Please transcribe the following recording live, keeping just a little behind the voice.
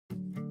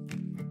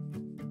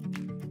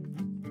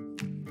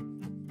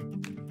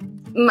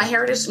My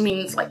heritage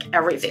means like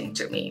everything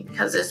to me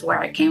because it's where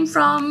I came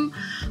from,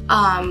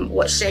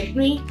 what shaped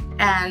me,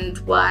 and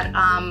what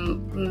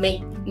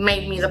made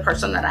me the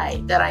person that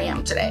I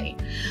am today.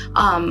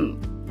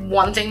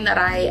 One thing that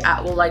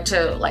I would like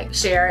to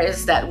share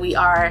is that we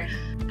are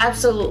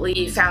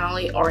absolutely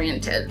family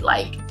oriented.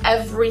 Like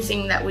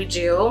everything that we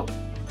do,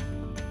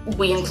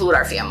 we include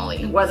our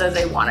family, whether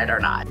they want it or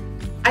not.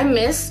 I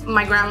miss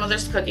my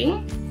grandmother's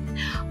cooking.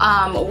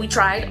 We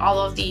tried all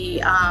of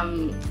the,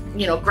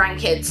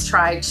 grandkids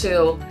tried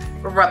to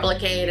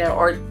replicate it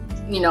or,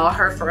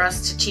 her for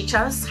us to teach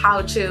us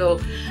how to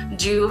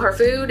do her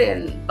food,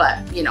 but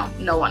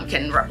no one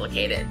can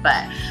replicate it.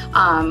 But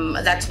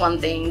that's one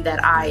thing that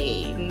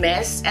I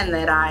miss and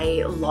that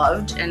I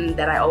loved and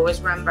that I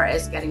always remember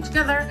is getting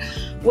together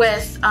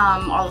with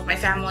all of my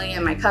family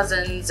and my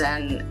cousins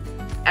and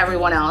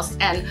everyone else.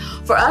 And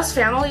for us,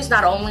 family is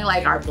not only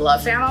like our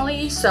blood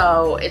family,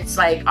 so it's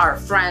like our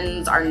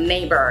friends, our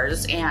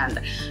neighbors,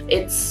 and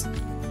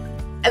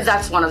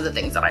that's one of the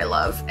things that I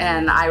love.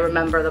 And I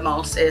remember the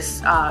most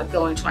is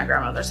going to my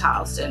grandmother's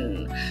house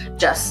and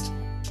just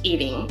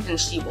eating, and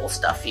she will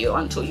stuff you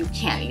until you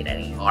can't eat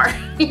anymore.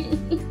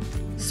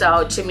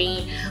 So to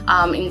me,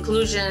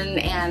 inclusion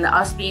and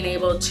us being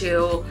able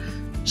to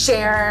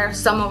share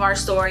some of our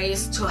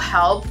stories to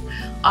help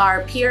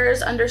our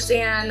peers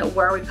understand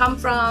where we come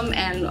from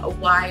and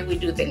why we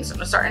do things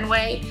in a certain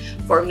way,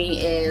 for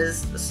me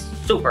is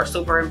super,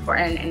 super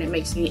important, and it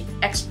makes me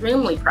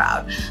extremely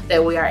proud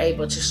that we are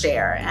able to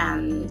share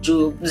and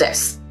do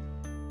this.